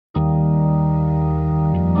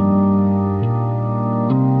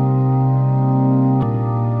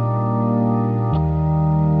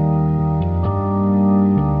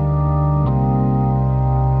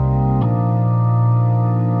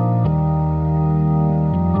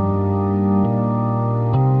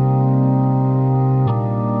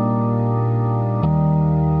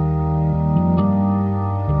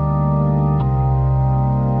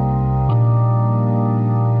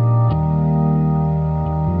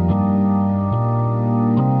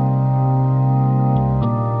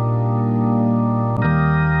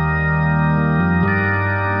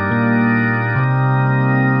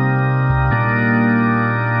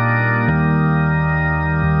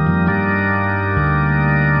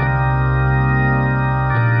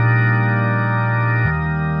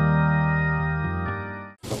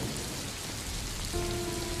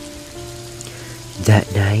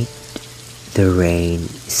The rain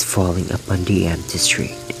is falling upon the empty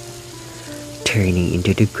street, turning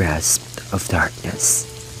into the grasp of darkness,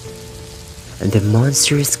 and the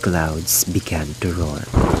monstrous clouds began to roar.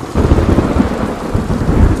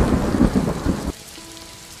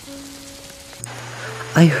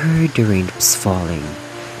 I heard the raindrops falling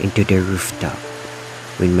into the rooftop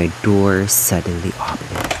when my door suddenly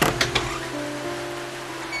opened.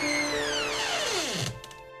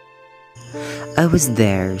 I was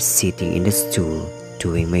there sitting in the stool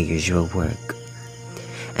doing my usual work,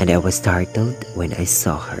 and I was startled when I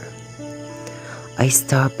saw her. I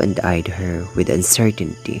stopped and eyed her with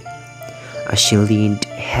uncertainty as she leaned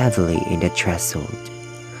heavily in the threshold,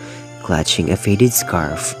 clutching a faded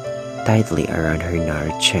scarf tightly around her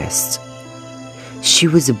narrow chest. She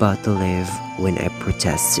was about to leave when I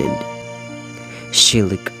protested. She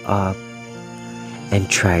looked up and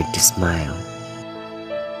tried to smile.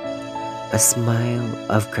 A smile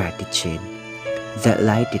of gratitude that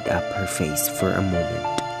lighted up her face for a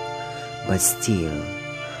moment, but still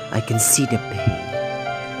I can see the pain,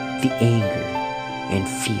 the anger, and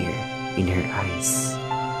fear in her eyes.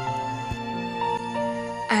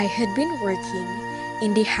 I had been working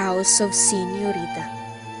in the house of Señorita.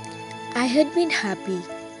 I had been happy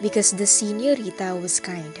because the Señorita was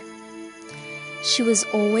kind. She was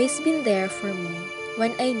always been there for me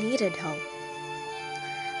when I needed help.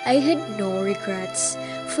 I had no regrets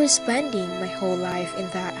for spending my whole life in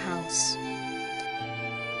that house.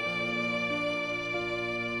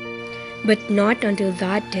 But not until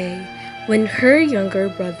that day when her younger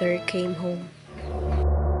brother came home.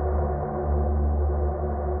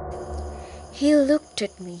 He looked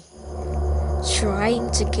at me, trying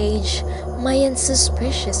to gauge my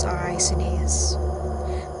unsuspicious eyes in his,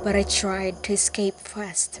 but I tried to escape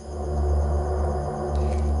fast.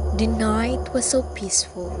 The night was so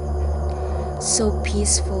peaceful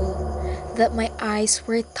that my eyes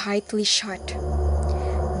were tightly shut,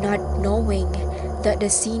 not knowing that the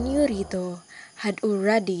Señorito had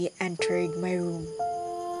already entered my room.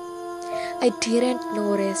 I didn't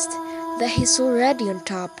notice that he's already on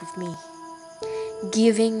top of me,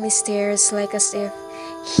 giving me stares like as if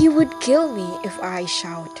he would kill me if I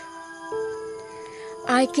shout.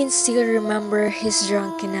 I can still remember his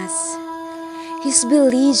drunkenness, his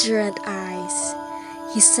belligerent eyes,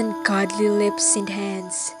 his ungodly lips and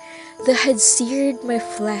hands that had seared my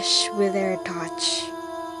flesh with their touch.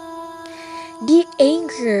 The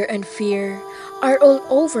anger and fear are all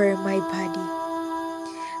over my body.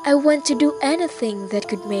 I want to do anything that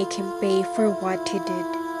could make him pay for what he did,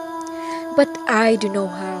 but I don't know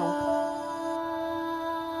how.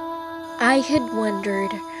 I had wandered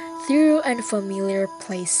through unfamiliar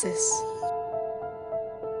places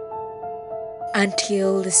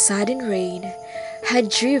until the sudden rain had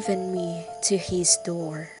driven me to his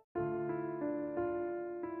door.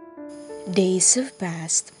 Days have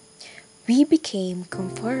passed. We became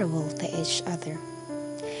comfortable to each other.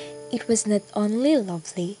 It was not only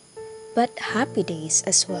lovely, but happy days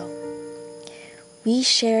as well. We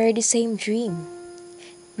shared the same dream.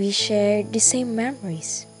 We shared the same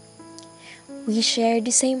memories. We shared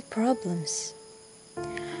the same problems.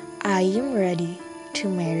 I am ready to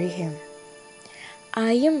marry him.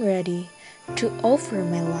 I am ready to offer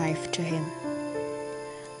my life to him.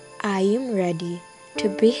 I am ready to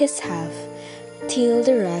be his half till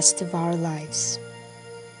the rest of our lives.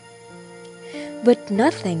 But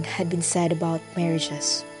nothing had been said about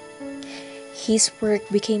marriages. His work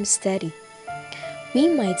became steady. We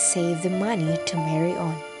might save the money to marry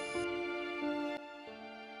on.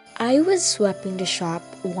 I was sweeping the shop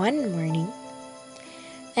one morning,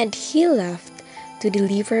 and he left to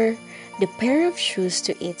deliver the pair of shoes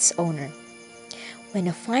to its owner, when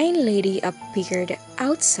a fine lady appeared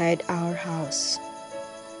outside our house.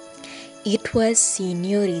 It was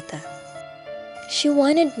Señorita. She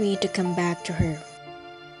wanted me to come back to her.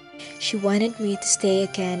 She wanted me to stay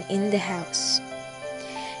again in the house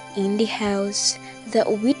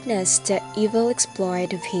that witnessed the evil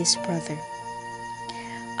exploit of his brother.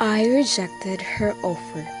 I rejected her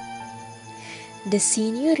offer. The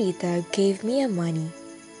Señorita gave me money.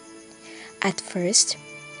 At first,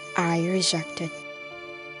 I rejected.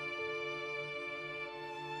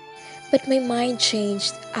 But my mind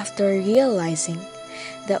changed after realizing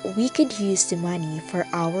that we could use the money for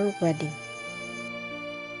our wedding.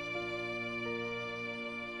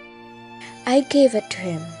 I gave it to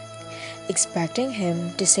him, expecting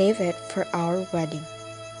him to save it for our wedding.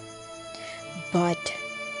 But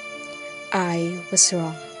I was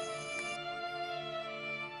wrong.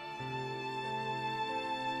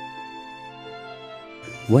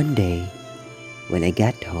 One day, when I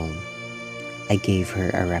got home, I gave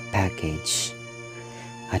her a wrap package.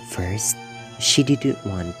 At first, she didn't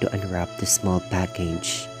want to unwrap the small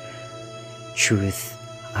package. Truth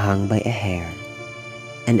hung by a hair,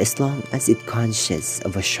 and as long as it conscious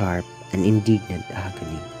of a sharp and indignant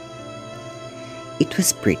agony. It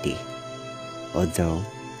was pretty, although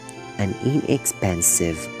an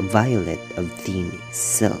inexpensive violet of thin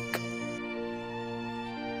silk.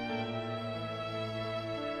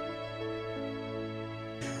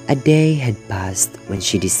 A day had passed when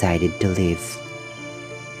she decided to leave.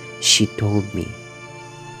 She told me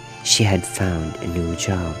she had found a new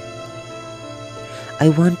job. I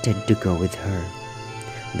wanted to go with her,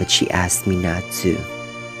 but she asked me not to.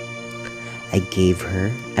 I gave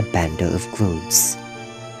her a bundle of clothes.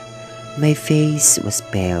 My face was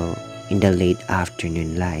pale in the late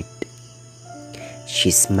afternoon light.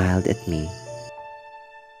 She smiled at me.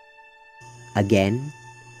 Again,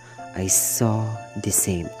 I saw the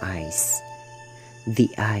same eyes, the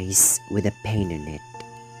eyes with a pain in it.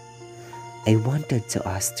 I wanted to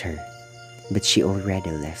ask her, but she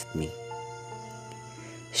already left me.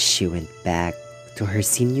 She went back to her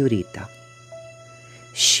Señorita.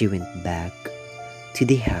 She went back to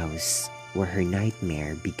the house where her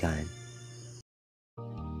nightmare began.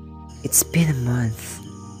 It's been a month,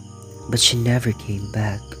 but she never came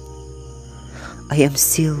back. I am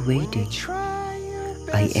still waiting.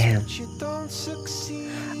 I am.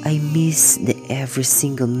 I miss the every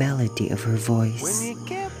single melody of her voice,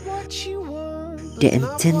 the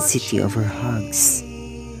intensity of her hugs,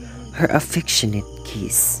 her affectionate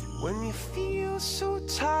kiss.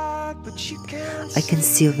 I can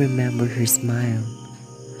still remember her smile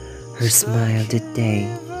that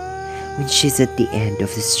day when she's at the end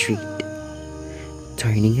of the street,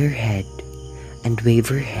 turning her head and wave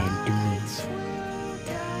her hand to me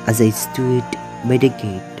as I stood by the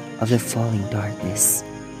gate of the falling darkness.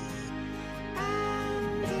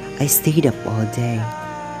 I stayed up all day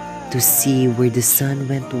to see where the sun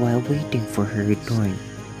went while waiting for her return,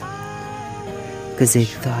 because I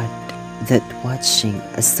thought that watching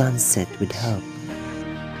a sunset would help.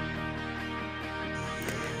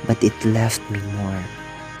 But it left me more.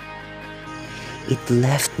 It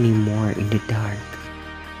left me more in the dark.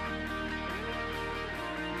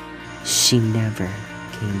 She never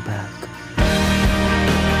came back.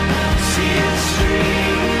 See, it's free.